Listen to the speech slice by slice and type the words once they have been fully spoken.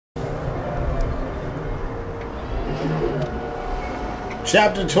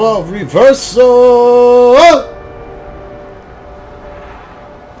Chapter 12, Reversal!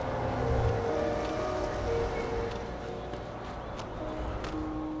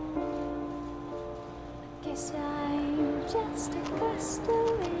 Guess I'm just a gust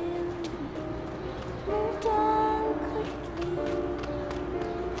of wind, moved on quickly,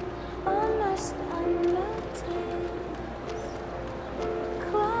 almost unnoticed,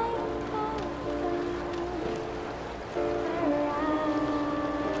 quiet powerful around.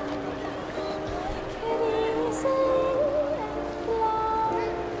 Could easily have blown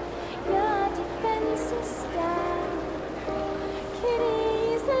your defenses down. Could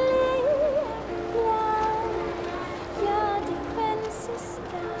easily have blown your defenses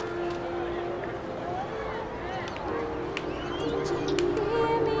down. Did you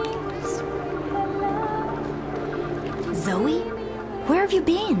hear me whispering hello? Zoe? Where have you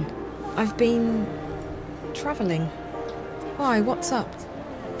been? I've been... travelling. Why, what's up?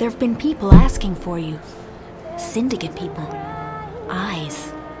 There have been people asking for you. Syndicate people.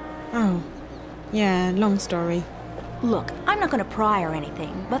 Eyes. Oh, yeah, long story. Look, I'm not gonna pry or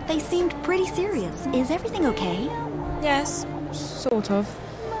anything, but they seemed pretty serious. Is everything okay? Yes, sort of.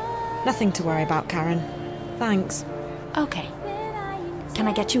 Nothing to worry about, Karen. Thanks. Okay. Can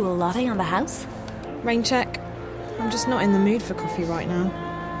I get you a latte on the house? Rain check. I'm just not in the mood for coffee right now.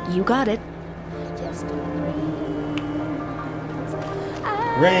 You got it. Just a breeze.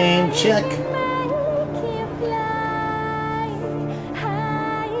 Rain check. Make you fly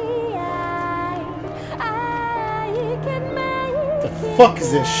high. I can make The fuck is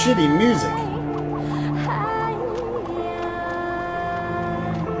this shitty music?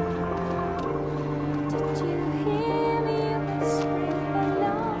 Did you hear me whispering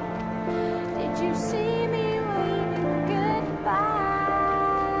hello? Did you see me waving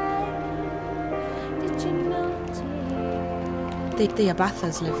goodbye? Did you notice The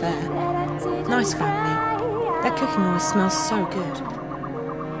Abathas live there. that I didn't Nice family. Their cooking always smells so good.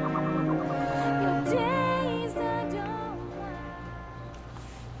 Your days are done.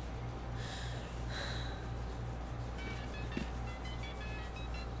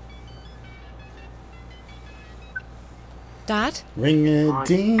 Dad? Ring a My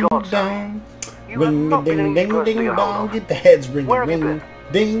ding God, dong. You have Ring a not been ding an ding easy person to ding get hold dong. of. Get the heads ringing. Where have you Ring been?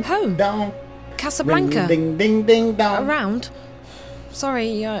 ding Home. dong. Casablanca? Ring ding ding ding dong. Around?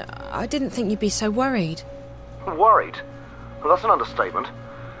 Sorry, I didn't think you'd be so worried. Worried? Well, that's an understatement.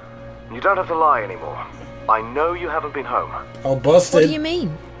 You don't have to lie anymore. I know you haven't been home. Oh, busted. What do you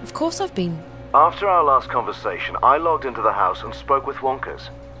mean? Of course I've been. After our last conversation, I logged into the house and spoke with Wonkers.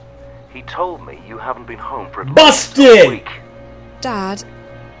 He told me you haven't been home for at least Busted! a week. Dad,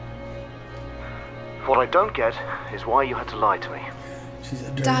 What I don't get is why you had to lie to me. She's a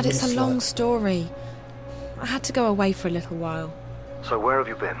dirty Dad, it's a little long slut. story. I had to go away for a little while. So where have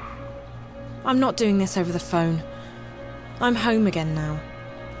you been? I'm not doing this over the phone. I'm home again now.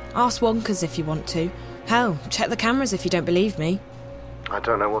 Ask Wonkers if you want to. Hell, check the cameras if you don't believe me. I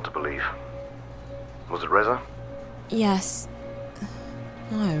don't know what to believe. Was it Reza? Yes.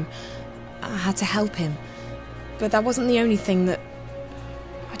 No. I had to help him. But that wasn't the only thing that...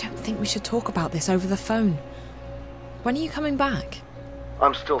 I don't think we should talk about this over the phone. When are you coming back?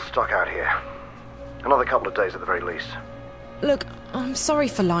 I'm still stuck out here. Another couple of days at the very least. Look, I'm sorry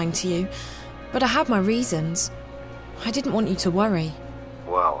for lying to you, but I had my reasons. I didn't want you to worry.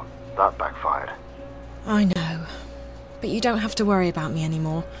 Well, that backfired. I know. But you don't have to worry about me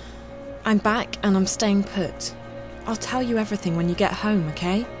anymore. I'm back and I'm staying put. I'll tell you everything when you get home,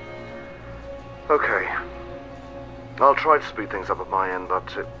 okay? Okay. I'll try to speed things up at my end,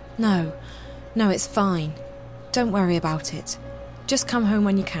 but... No, it's fine. Don't worry about it. Just come home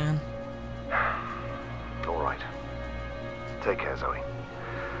when you can. all right. Take care, Zoe.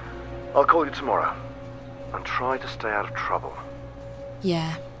 I'll call you tomorrow. And try to stay out of trouble.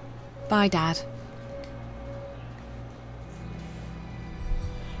 Yeah. Bye, Dad.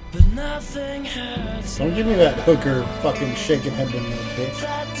 But nothing hurts Don't give me that hooker fucking shaking head in little bitch.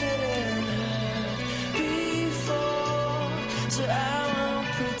 that didn't hurt before, so I won't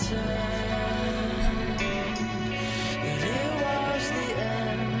pretend that it was the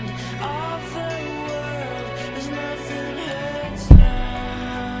end of the world, 'cause nothing hurts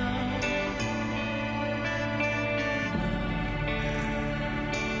now.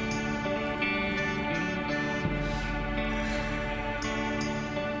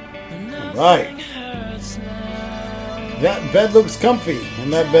 Right. Nothing hurts now. That bed looks comfy,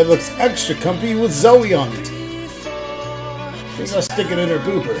 and that bed looks extra comfy with Zoe on it. She's gonna stick it in her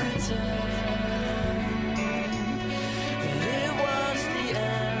booper. It was the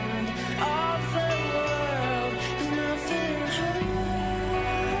end of the world, 'cause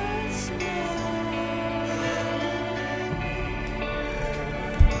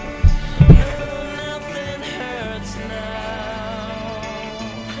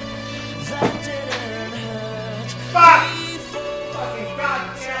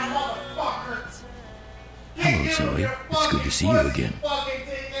see you again.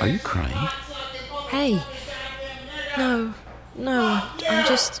 Are you crying? Hey. No, I'm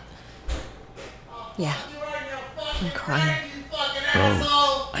just... Yeah, I'm crying.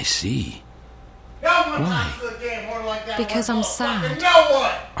 Oh, I see. Why? Because I'm sad.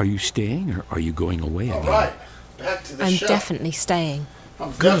 Are you staying or are you going away again? All right, back to the I'm show. definitely staying.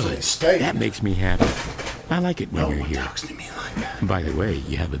 I'm definitely staying. That makes me happy. I like it when No you're one here. talks to me like that. By the way,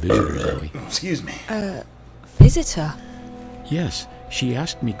 you have a visitor, Zoe. Excuse me. Visitor? Yes, she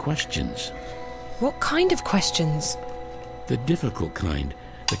asked me questions. What kind of questions? The difficult kind.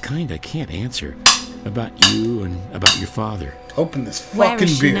 The kind I can't answer. About you and about your father. Open this Where fucking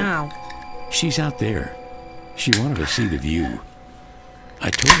is she beer. now? She's out there. She wanted to see the view. I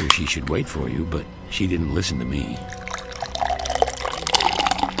told her she should wait for you, but she didn't listen to me.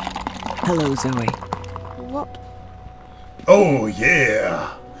 Hello, Zoe. What? Oh,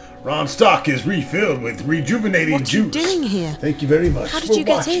 yeah. Ron's stock is refilled with rejuvenating What are you juice. doing here? Thank you very much How did for you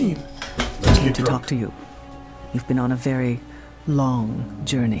get watching. in? Let's Here get to drunk. talk to you. You've been on a very long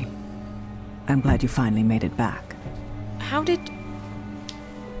journey. I'm glad you finally made it back. How did...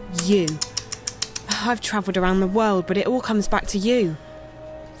 You. I've travelled around the world, but it all comes back to you.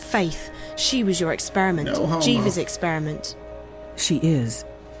 Faith, she was your experiment. No homo. Jeeva's experiment. She is.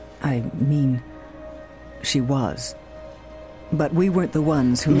 I mean, she was. But we weren't the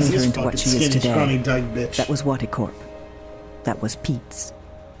ones who Who's made her this into what fucking she is skinny, scrawny today. dyke bitch? That was Watticorp. That was Pete's.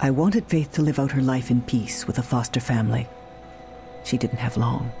 I wanted Faith to live out her life in peace with a foster family. She didn't have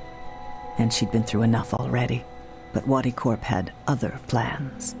long, and she'd been through enough already. But Watticorp had other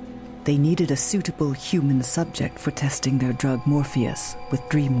plans. They needed a suitable human subject for testing their drug Morpheus with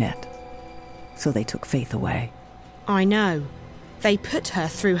DreamNet. So they took Faith away. I know. They put her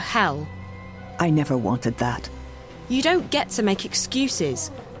through hell. I never wanted that. You don't get to make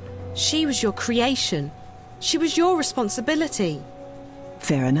excuses. She was your creation. She was your responsibility.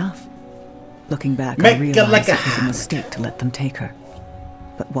 Fair enough. Looking back, Make I it realized like a it was a mistake to let them take her.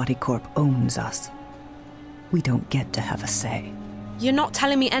 But Watticorp owns us. We don't get to have a say. You're not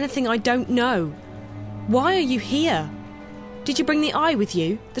telling me anything I don't know. Why are you here? Did you bring the eye with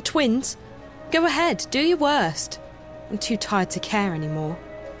you? The twins? Go ahead, do your worst. I'm too tired to care anymore.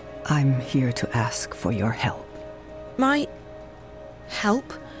 I'm here to ask for your help. My...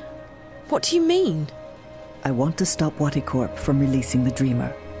 help? What do you mean? I want to stop Watticorp from releasing the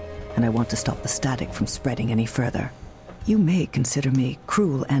Dreamer, and I want to stop the static from spreading any further. You may consider me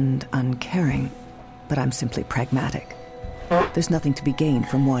cruel and uncaring, but I'm simply pragmatic. There's nothing to be gained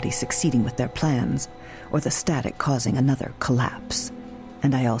from Wadi succeeding with their plans, or the static causing another collapse.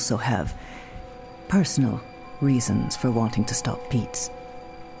 And I also have personal reasons for wanting to stop Pete's.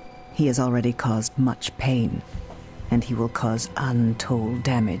 He has already caused much pain, and he will cause untold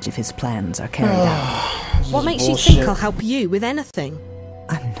damage if his plans are carried out. What makes you bullshit. think I'll help you with anything?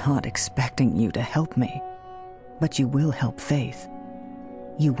 I'm not expecting you to help me, but you will help Faith.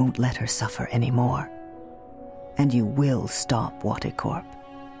 You won't let her suffer anymore. And you will stop Watticorp,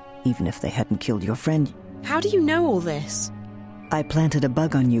 even if they hadn't killed your friend. How do you know all this? I planted a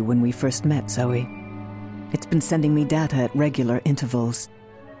bug on you when we first met, Zoe. It's been sending me data at regular intervals.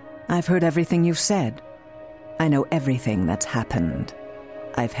 I've heard everything you've said. I know everything that's happened.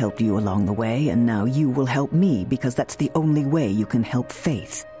 I've helped you along the way, and now you will help me, because that's the only way you can help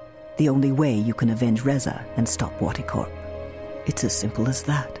Faith. The only way you can avenge Reza and stop Watticorp. It's as simple as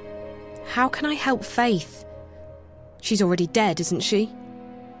that. How can I help Faith? She's already dead, isn't she?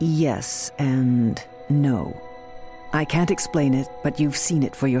 Yes and no. I can't explain it, but you've seen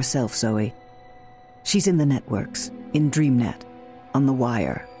it for yourself, Zoe. She's in the networks, in DreamNet, on the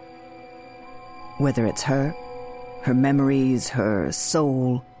wire. Whether it's her memories, her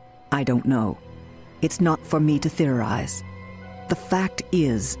soul, I don't know. It's not for me to theorize. The fact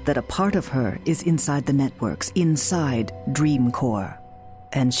is that a part of her is inside the networks, inside Dreamcore,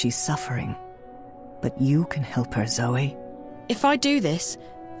 and she's suffering. But you can help her, Zoe. If I do this,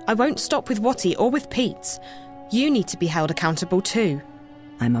 I won't stop with Watty or with Pete's. You need to be held accountable too.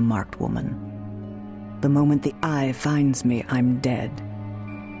 I'm a marked woman. The moment the eye finds me, I'm dead.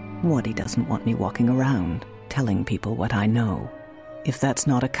 Waddy doesn't want me walking around, telling people what I know. If that's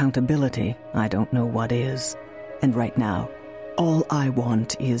not accountability, I don't know what is. And right now, all I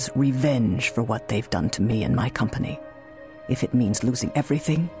want is revenge for what they've done to me and my company. If it means losing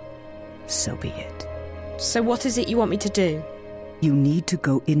everything, so be it. So what is it you want me to do? You need to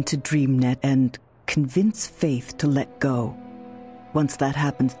go into DreamNet and convince Faith to let go. Once that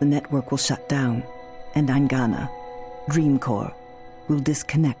happens, the network will shut down, and Angana, Dreamcore, will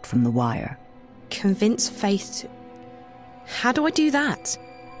disconnect from the wire. Convince Faith to... How do I do that?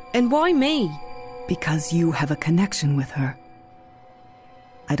 And why me? Because you have a connection with her.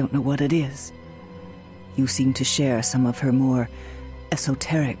 I don't know what it is. You seem to share some of her more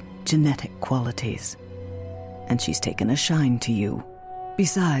esoteric, genetic qualities. And she's taken a shine to you.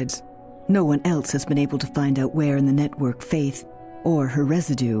 Besides, no one else has been able to find out where in the network Faith, or her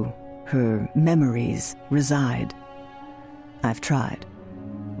residue, her memories, reside. I've tried.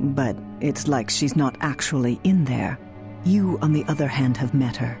 But it's like she's not actually in there. You, on the other hand, have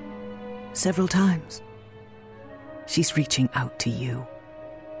met her. Several times. She's reaching out to you.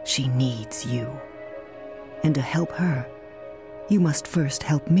 She needs you. And to help her, you must first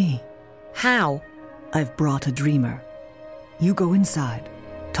help me. How? I've brought a dreamer. You go inside,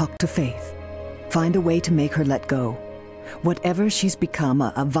 talk to Faith, find a way to make her let go. Whatever she's become,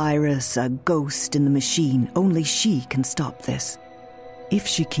 a virus, a ghost in the machine, only she can stop this. If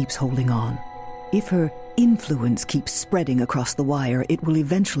she keeps holding on, if her influence keeps spreading across the wire, it will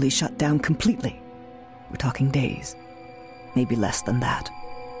eventually shut down completely. We're talking days, maybe less than that.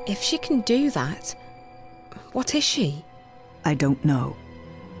 If she can do that, what is she? I don't know.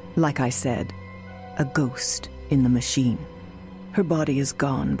 Like I said, a ghost in the machine. Her body is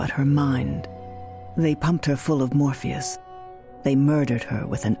gone, but her mind. They pumped her full of Morpheus. They murdered her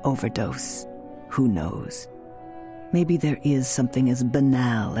with an overdose. Who knows? Maybe there is something as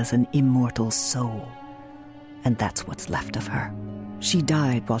banal as an immortal soul. And that's what's left of her. She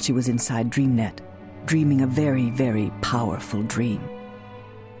died while she was inside DreamNet, dreaming a very, very powerful dream.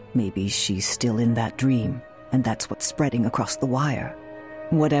 Maybe she's still in that dream, and that's what's spreading across the wire.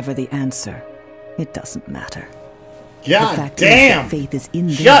 Whatever the answer, it doesn't matter. God the fact damn! is that Faith is in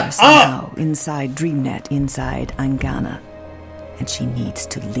there Shut somehow, up! inside DreamNet, inside Angana, and she needs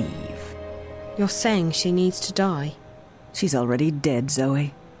to leave. You're saying she needs to die? She's already dead,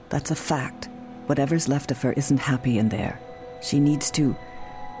 Zoe. That's a fact. Whatever's left of her isn't happy in there. She needs to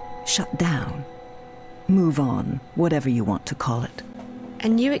shut down. Move on, whatever you want to call it.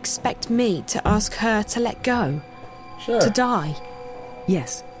 And you expect me to ask her to let go? Sure. To die?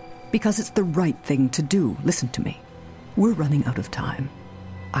 Yes, because it's the right thing to do. Listen to me. We're running out of time.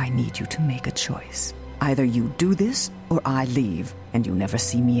 I need you to make a choice. Either you do this, or I leave, and you never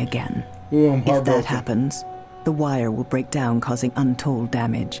see me again. Ooh, I'm If that heartbroken. happens, the wire will break down, causing untold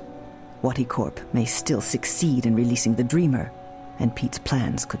damage. Corp may still succeed in releasing the Dreamer, and Pete's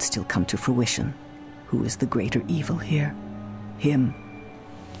plans could still come to fruition. Who is the greater evil here? Him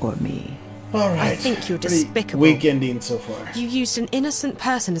or me? All right. I think you're Pretty despicable. weak ending so far. You used an innocent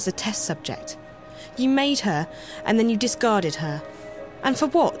person as a test subject. You made her, and then you discarded her. And for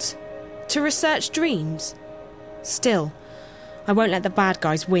what? To research dreams? Still, I won't let the bad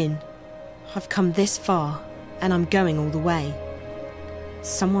guys win. I've come this far, and I'm going all the way.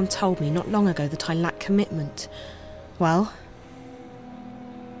 Someone told me not long ago that I lack commitment. Well,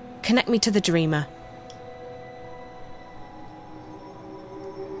 connect me to the Dreamer.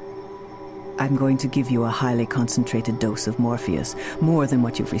 I'm going to give you a highly concentrated dose of Morpheus, more than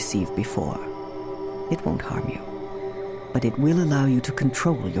what you've received before. It won't harm you, but it will allow you to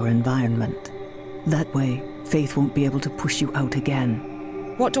control your environment. That way, Faith won't be able to push you out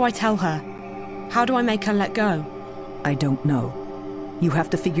again. What do I tell her? How do I make her let go? I don't know. You have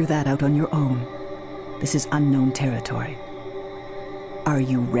to figure that out on your own. This is unknown territory. Are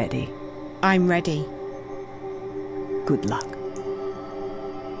you ready? I'm ready. Good luck.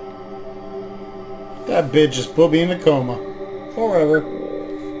 That bitch just put me in a coma. Forever.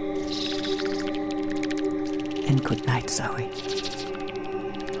 And good night, Zoe.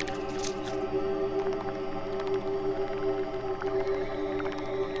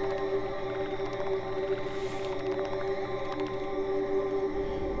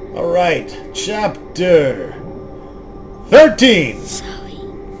 Alright, chapter 13. Zoe.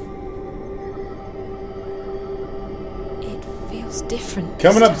 It feels different. this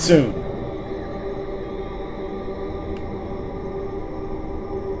Coming up time. soon.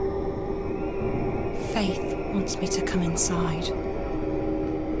 Faith wants me to come inside.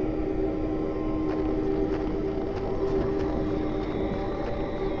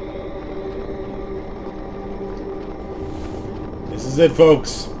 This is it,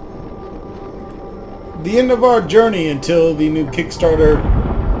 folks. The end of our journey until the new Kickstarter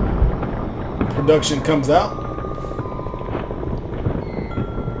production comes out.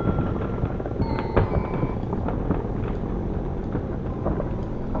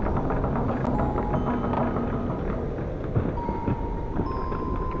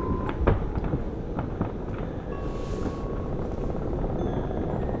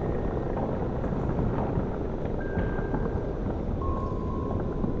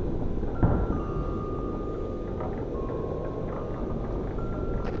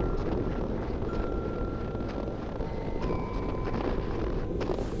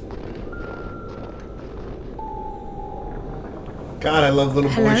 God, I love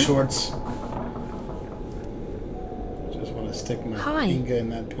little Hello? boy shorts. Just want to stick my Hi. finger in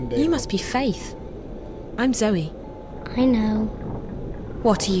that pendejo. You must be Faith. I'm Zoe. I know.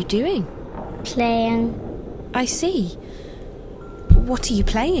 What are you doing? Playing I see. What are you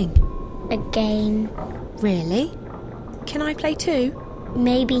playing? a game. Really? Can I play too?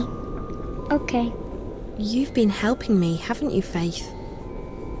 Maybe. Okay. You've been helping me, haven't you, Faith?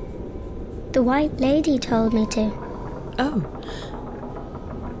 The white lady told me to. Oh.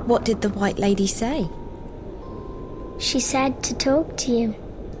 What did the white lady say? She said to talk to you.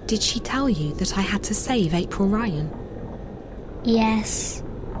 Did she tell you that I had to save April Ryan? Yes.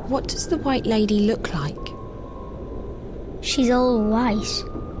 What does the white lady look like? She's all white.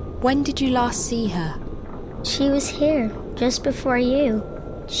 When did you last see her? She was here just before you.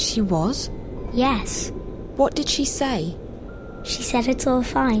 She was? Yes. What did she say? She said it's all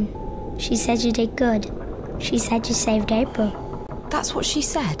fine. She said you did good. She said you saved April. That's what she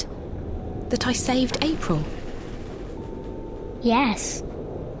said? That I saved April? Yes.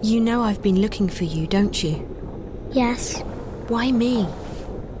 You know I've been looking for you, don't you? Yes. Why me?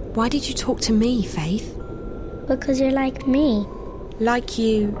 Why did you talk to me, Faith? Because you're like me. Like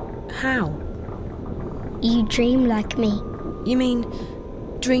you... how? You dream like me. You mean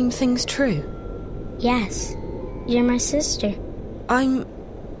dream things true? Yes. You're my sister. I'm...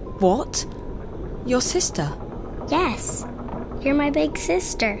 what? Your sister? Yes. You're my big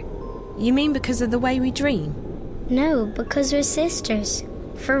sister. You mean because of the way we dream? No, because we're sisters.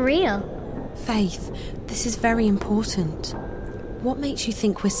 For real. Faith, this is very important. What makes you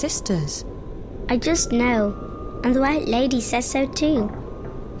think we're sisters? I just know. And the white lady says so too.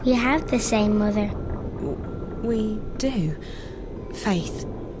 We have the same mother. We do. Faith,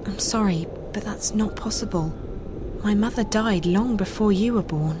 I'm sorry, but that's not possible. My mother died long before you were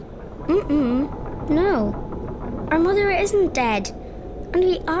born. No. Our mother isn't dead. And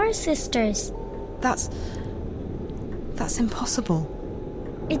we are sisters. That's impossible.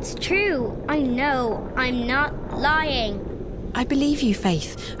 It's true. I know. I'm not lying. I believe you,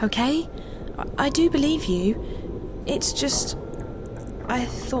 Faith, okay? I do believe you. It's just... I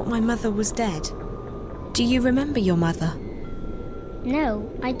thought my mother was dead. Do you remember your mother? No,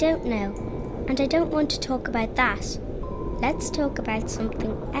 I don't know. And I don't want to talk about that. Let's talk about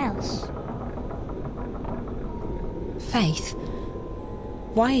something else. Faith,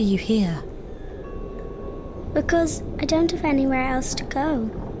 why are you here? Because I don't have anywhere else to go.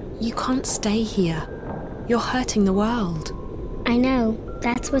 You can't stay here. You're hurting the world. I know,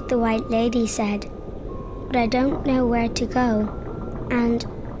 that's what the white lady said. But I don't know where to go. And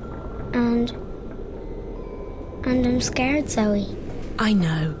I'm scared, Zoe. I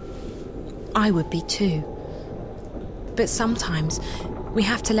know. I would be too. But sometimes we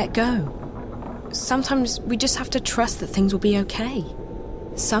have to let go. Sometimes we just have to trust that things will be okay.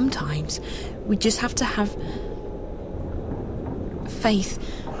 Sometimes we just have to have faith.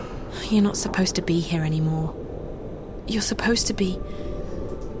 You're not supposed to be here anymore. You're supposed to be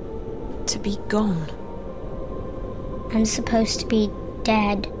gone. I'm supposed to be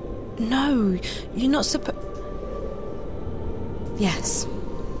dead. No, you're not supposed... Yes.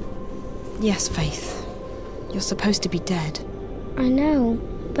 Yes, Faith. You're supposed to be dead. I know,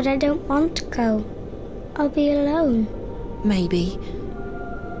 but I don't want to go. I'll be alone. Maybe.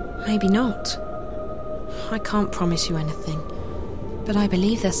 Maybe not. I can't promise you anything. But I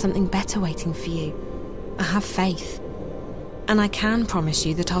believe there's something better waiting for you. I have faith. And I can promise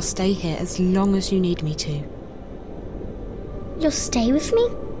you that I'll stay here as long as you need me to. You'll stay with me?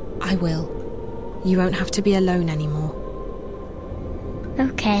 I will. You won't have to be alone anymore.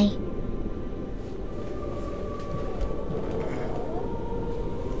 Okay.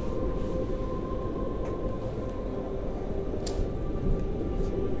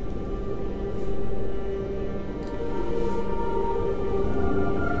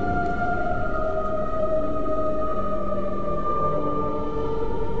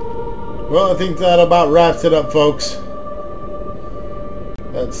 Well, I think that about wraps it up, folks.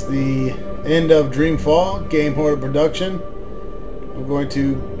 That's the end of Dreamfall, Game Hoarder production. I'm going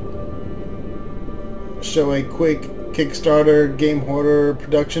to show a quick Kickstarter Game Hoarder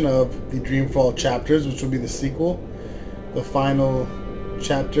production of the Dreamfall chapters, which will be the sequel, the final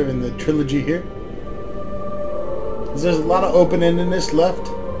chapter in the trilogy here. There's a lot of open-endedness left,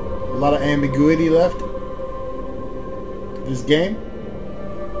 a lot of ambiguity left to this game.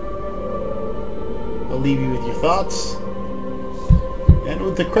 I'll leave you with your thoughts and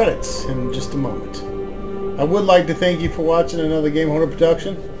with the credits in just a moment. I would like to thank you for watching another Game Hoarder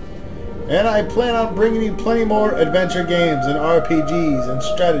production, and I plan on bringing you plenty more adventure games and RPGs and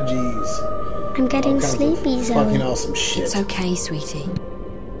strategies I'm getting All kinds of sleepy, Zoe. Fucking awesome shit. It's okay, sweetie.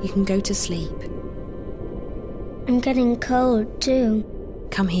 You can go to sleep. I'm getting cold, too.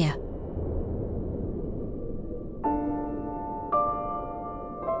 Come here.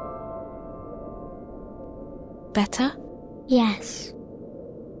 Better? Yes.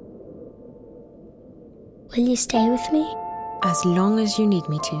 Will you stay with me? As long as you need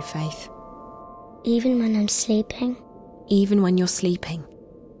me to, Faith. Even when I'm sleeping? Even when you're sleeping.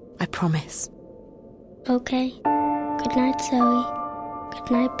 I promise. Okay. Good night, Zoe.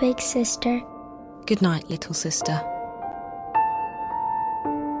 Good night, big sister. Good night, little sister.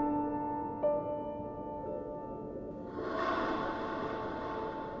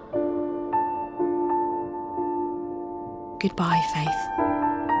 Goodbye, Faith.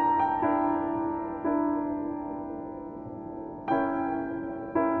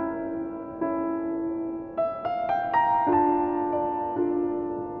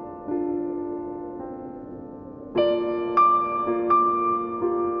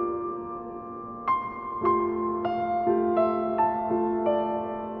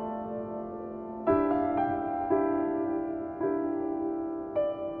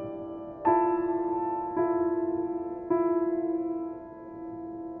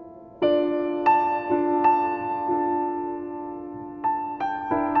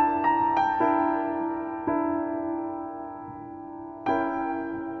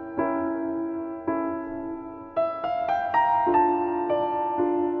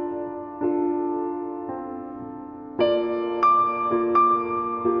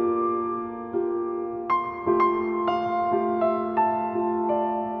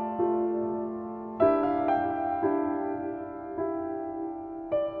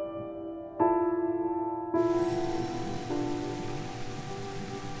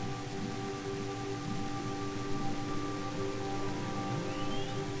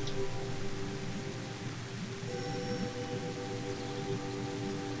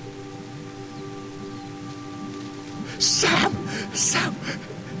 Sam!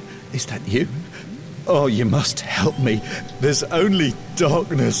 Is that you? Oh, you must help me. There's only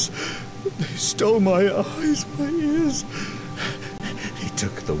darkness. They stole my eyes, my ears. He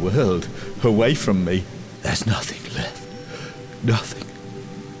took the world away from me. There's nothing left. Nothing.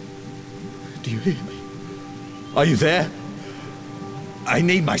 Do you hear me? Are you there? I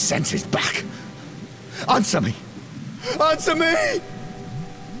need my senses back. Answer me! Answer me!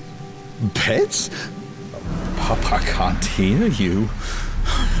 Pets? Papa can't hear you,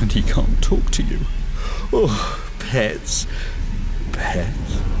 and he can't talk to you. Oh, pets. Pets.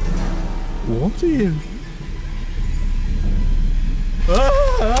 What are you?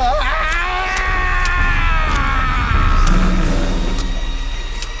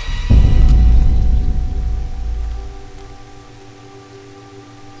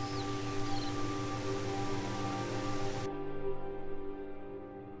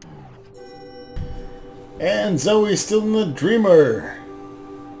 And Zoe's still in the dreamer.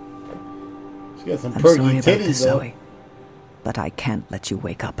 She got some I'm perky sorry about titties, this, though. Zoe, but I can't let you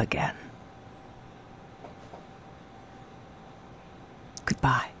wake up again.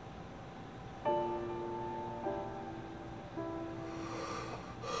 Goodbye.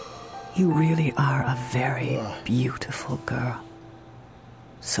 You really are a very beautiful girl.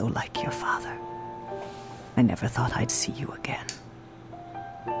 So like your father. I never thought I'd see you again.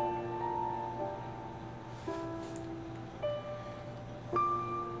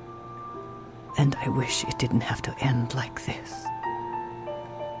 And I wish it didn't have to end like this.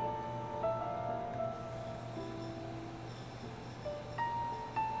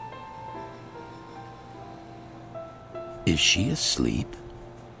 Is she asleep?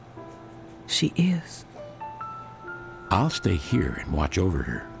 She is. I'll stay here and watch over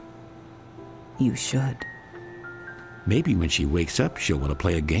her. You should. Maybe when she wakes up, she'll want to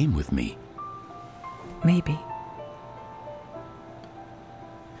play a game with me. Maybe.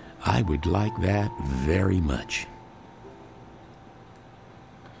 I would like that very much.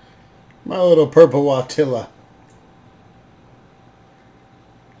 My little purple Watilla.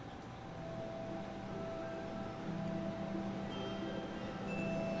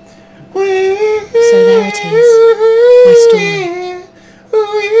 So there it is, my story.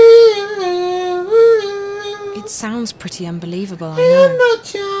 It sounds pretty unbelievable, I know.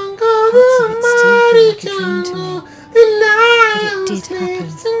 Parts of it still feel like a dream to me. But it did happen,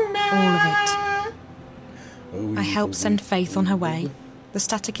 all of it. I helped send Faith on her way. The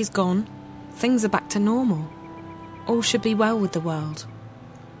static is gone. Things are back to normal. All should be well with the world.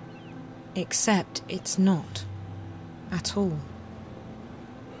 Except it's not. At all.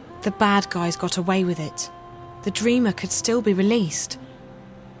 The bad guys got away with it. The dreamer could still be released.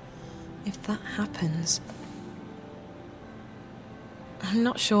 If that happens... I'm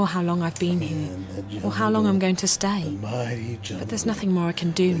not sure how long I've been here, or how long I'm going to stay. But there's nothing more I can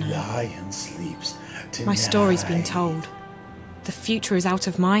do now. Lion sleeps tonight. My story's been told. The future is out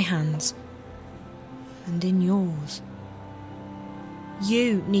of my hands. And in yours.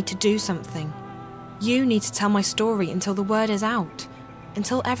 You need to do something. You need to tell my story until the word is out.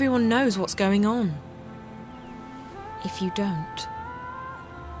 Until everyone knows what's going on. If you don't...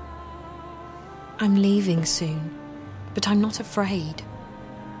 I'm leaving soon, but I'm not afraid.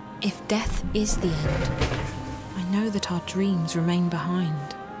 If death is the end, I know that our dreams remain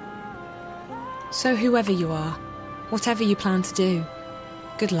behind. So whoever you are, whatever you plan to do,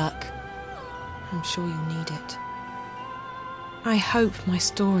 good luck. I'm sure you'll need it. I hope my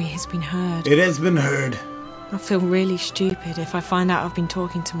story has been heard. It has been heard. I'll feel really stupid if I find out I've been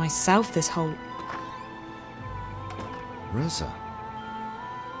talking to myself this whole... Reza.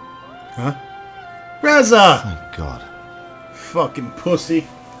 Huh? Reza! Thank God. Fucking pussy.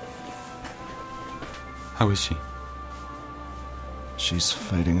 How is she? She's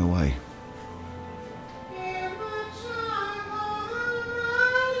fading away.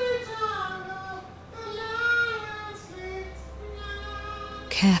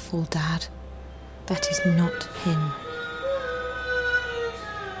 Careful, Dad. That is not him.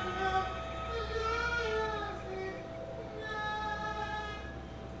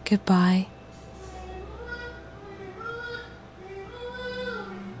 Goodbye.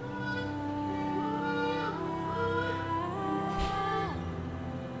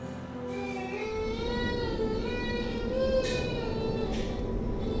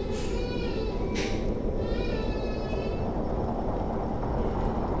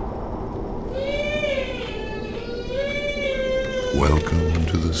 Welcome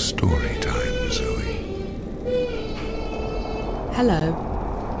to the story time, Zoe. Hello.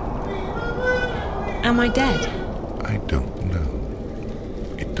 Am I dead? I don't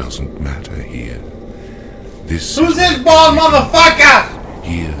know. It doesn't matter here. This Who's this bald motherfucker?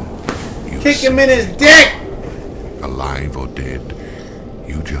 Here, you Kick him in his dick! alive or dead,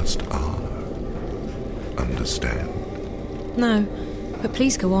 you just are. Understand? No, but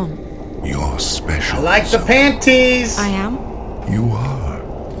please go on. You're special. I like the panties! I am? You are.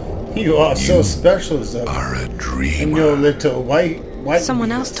 You are so special, Zoe. Are a dreamer. And your little white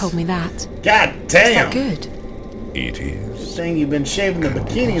Someone else told me that. God Is damn! that good? It is. Thing you've been shaving the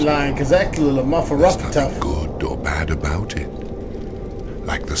bikini line, cause that's a little muffle rough There's tough. nothing good or bad about it.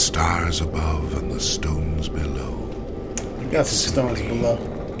 Like the stars above and the stones below. You got some stones below.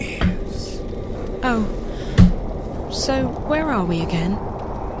 Is. Oh. So, where are we again?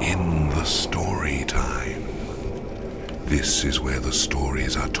 In the story time. This is where the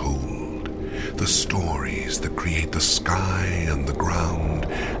stories are told. The stories that create the sky and the ground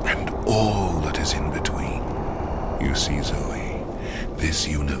and all that is in between. You see, Zoe, this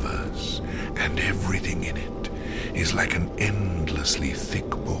universe and everything in it is like an endlessly thick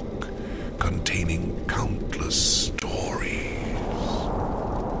book containing countless stories.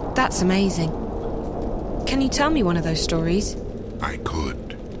 That's amazing. Can you tell me one of those stories? I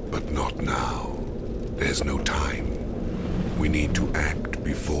could, but not now. There's no time. We need to act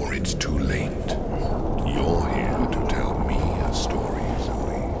before it's too late. You're here to tell me a story,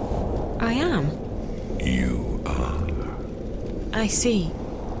 Zoe. I am. You are. I see.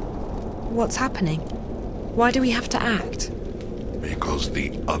 What's happening? Why do we have to act? Because the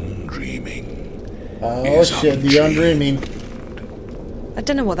undreaming Oh is shit, the undreaming. I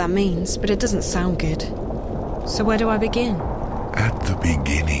don't know what that means, but it doesn't sound good. So where do I begin? At the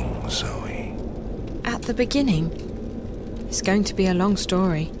beginning, Zoe. At the beginning? It's going to be a long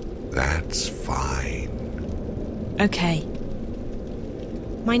story. That's fine. Okay.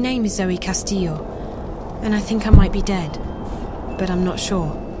 My name is Zoe Castillo, and I think I might be dead, but I'm not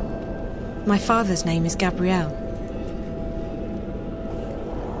sure. My father's name is Gabrielle.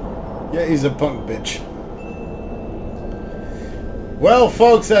 Yeah, he's a punk bitch. Well,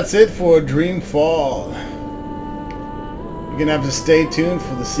 folks, that's it for Dreamfall. You're gonna have to stay tuned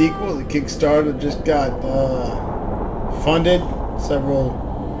for the sequel. The Kickstarter just got funded several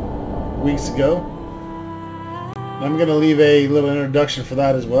weeks ago. I'm gonna leave a little introduction for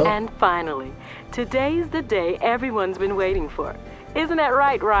that as well. And finally, today's the day everyone's been waiting for. Isn't that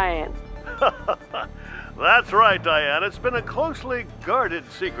right, Ryan? That's right, Diane. It's been a closely guarded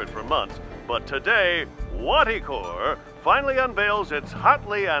secret for months, but today, Whattycore finally unveils its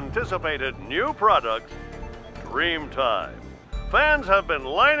hotly anticipated new product, Dreamtime. Fans have been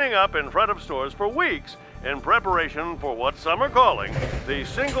lining up in front of stores for weeks in preparation for what some are calling the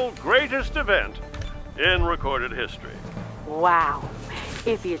single greatest event in recorded history. Wow.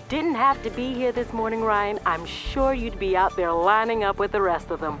 If you didn't have to be here this morning, Ryan, I'm sure you'd be out there lining up with the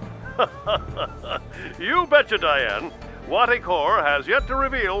rest of them. You betcha, Diane. Wattie-Corps has yet to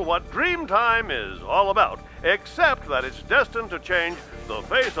reveal what Dreamtime is all about, except that it's destined to change the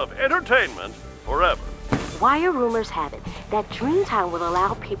face of entertainment forever. Wire rumors have it that Dreamtime will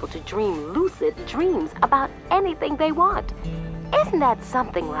allow people to dream lucid dreams about anything they want. Isn't that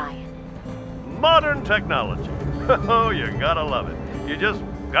something, Ryan? Modern technology. Oh, you gotta love it. You just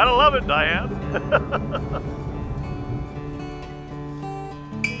gotta love it, Diane.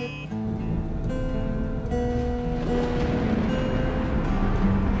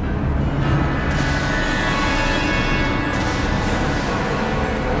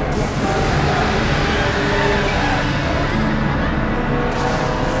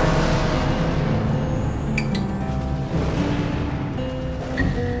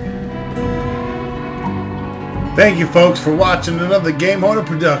 Thank you, folks, for watching another Game Hoarder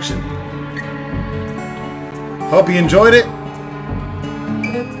production. Hope you enjoyed it.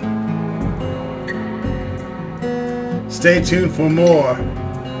 Stay tuned for more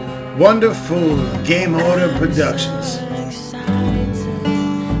wonderful Game Hoarder productions.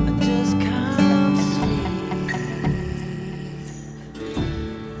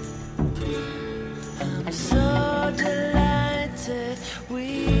 So delighted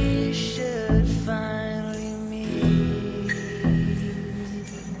we should finally meet.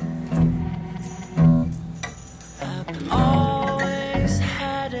 I've always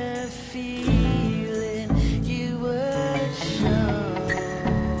had a feeling you would show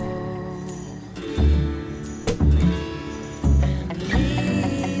and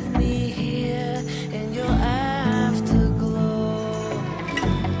leave me here in your afterglow.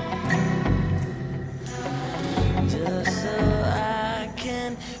 Just so I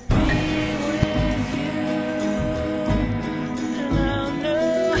can be with you, and I'll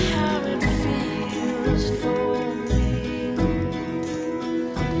know how it feels for me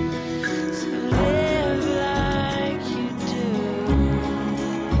to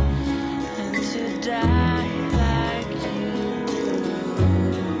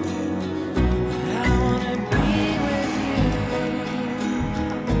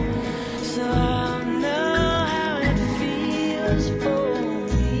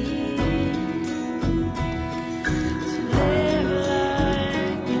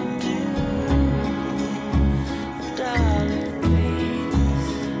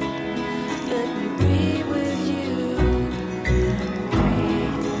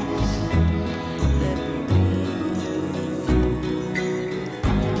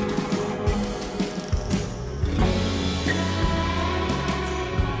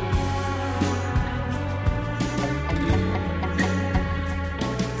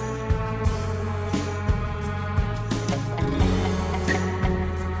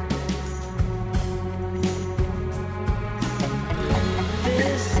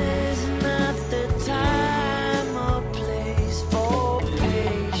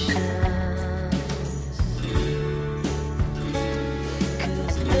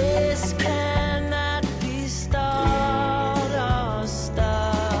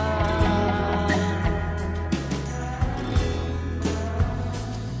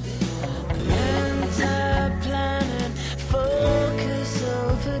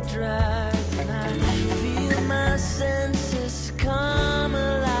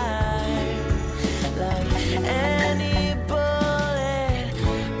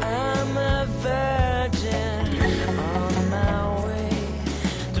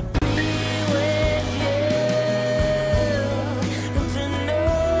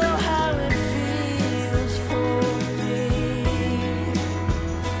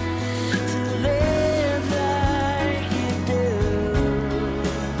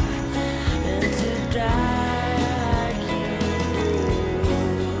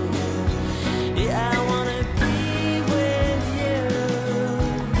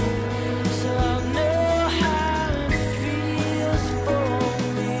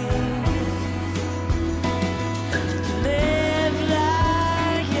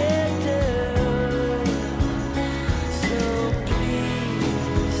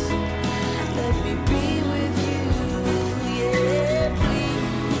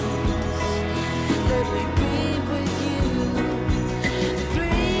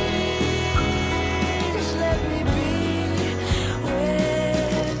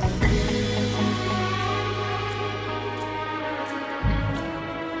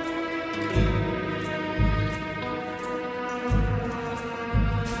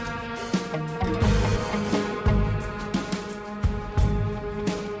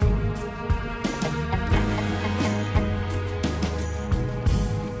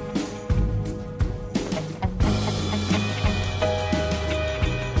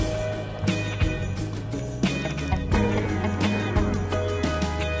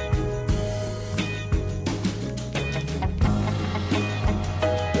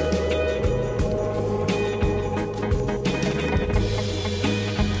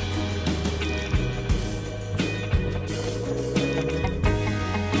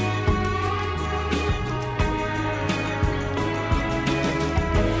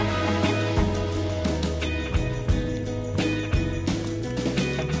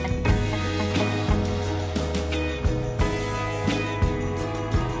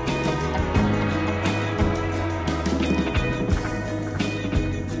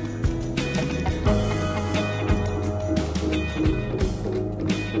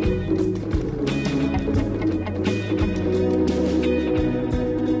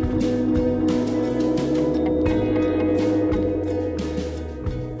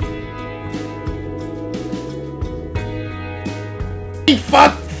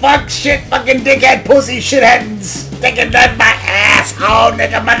fuck, shit, fucking dickhead, pussy, shithead, sticking down my asshole,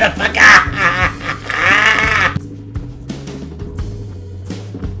 nigga, motherfucker.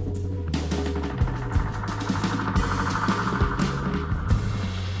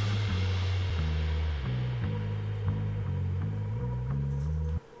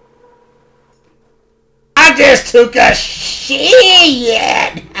 I just took a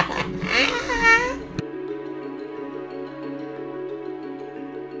shit.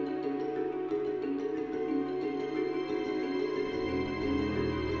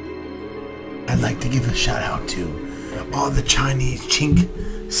 I'd like to give a shout out to all the Chinese chink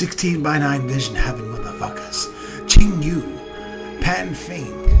 16:9 vision having motherfuckers. Ching Yu, Pan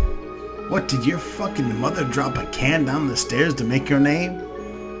Fing. What, did your fucking mother drop a can down the stairs to make your name?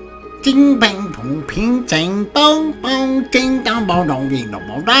 Ding bang boom ping chang bong bong ding dong bong dong ding dong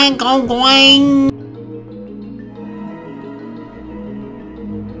bong dang gong going.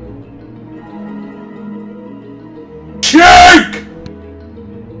 Shake!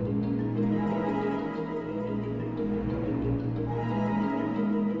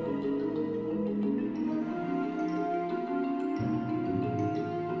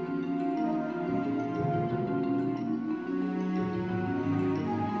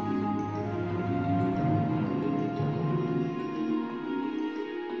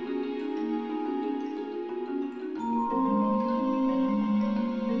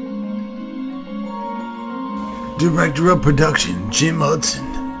 Director of production, Jim Hudson.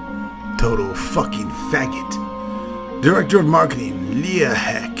 Total fucking faggot. Director of marketing, Leah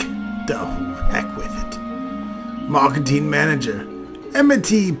Heck. The heck with it. Marketing manager,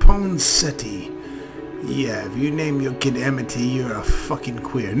 Amity Ponsetti. Yeah, if you name your kid Amity, you're a fucking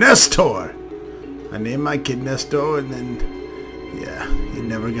queer. Nestor! I named my kid Nestor and then, yeah, he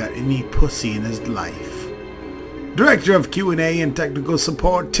never got any pussy in his life. Director of Q&A and Technical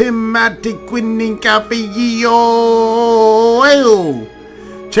Support, Tim Matiquinincafio.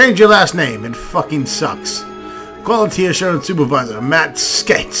 Change your last name, it fucking sucks. Quality Assurance Supervisor, Matt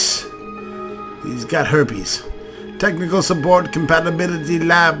Skates. He's got herpes. Technical Support Compatibility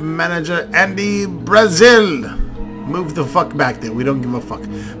Lab Manager, Andy Brazil. Move the fuck back there, we don't give a fuck.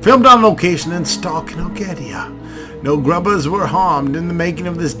 Filmed on location in Stalk, Arcadia. No grubbers were harmed in the making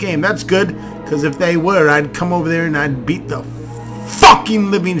of this game. That's good, because if they were, I'd come over there and I'd beat the fucking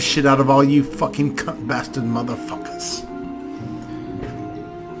living shit out of all you fucking cunt bastard motherfuckers.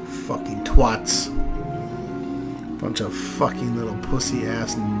 Fucking twats. Bunch of fucking little pussy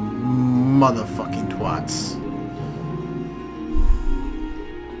ass motherfucking twats.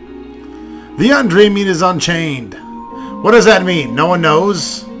 The Undreaming is unchained. What does that mean? No one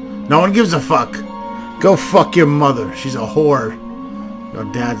knows? No one gives a fuck. Go fuck your mother. She's a whore. Your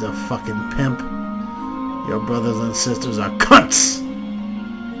dad's a fucking pimp. Your brothers and sisters are cunts.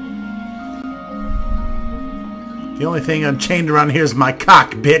 The only thing unchained around here is my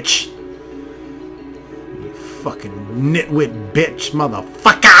cock, bitch. You fucking nitwit bitch,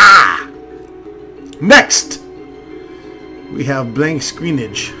 motherfucker. Next, we have blank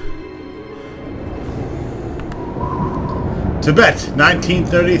screenage. Tibet,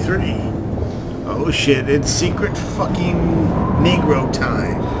 1933. Oh shit, it's secret fucking Negro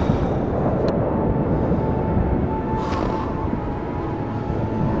time.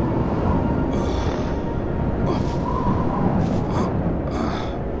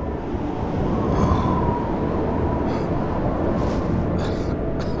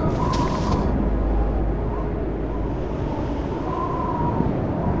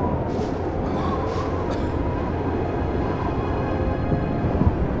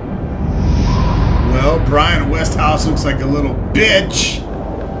 Brian Westhouse looks like a little bitch.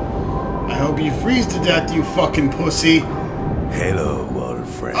 I hope you freeze to death, you fucking pussy. Hello, old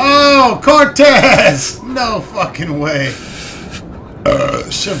friend. Oh, Cortez! No fucking way.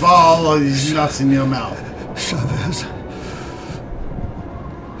 Cheval, all these nuts in your mouth. Chavez.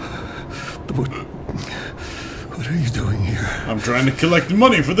 What are you doing here? I'm trying to collect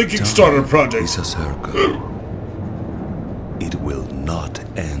money for the Kickstarter project. It's a circle. It will not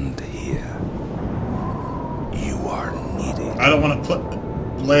end here. You are needed. I don't want to put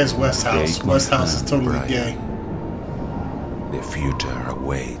Blaze Westhouse. Westhouse is totally gay. The future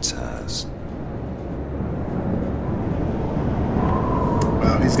awaits us.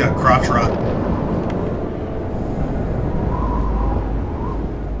 Wow, he's got crotch rot.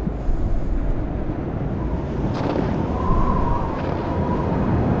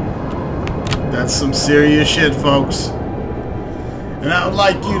 That's some serious shit, folks. And I would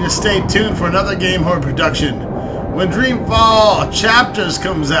like you to stay tuned for another Game Horror production. When Dreamfall Chapters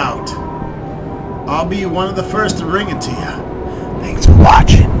comes out, I'll be one of the first to bring it to you. Thanks for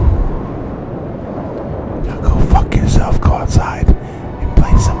watching.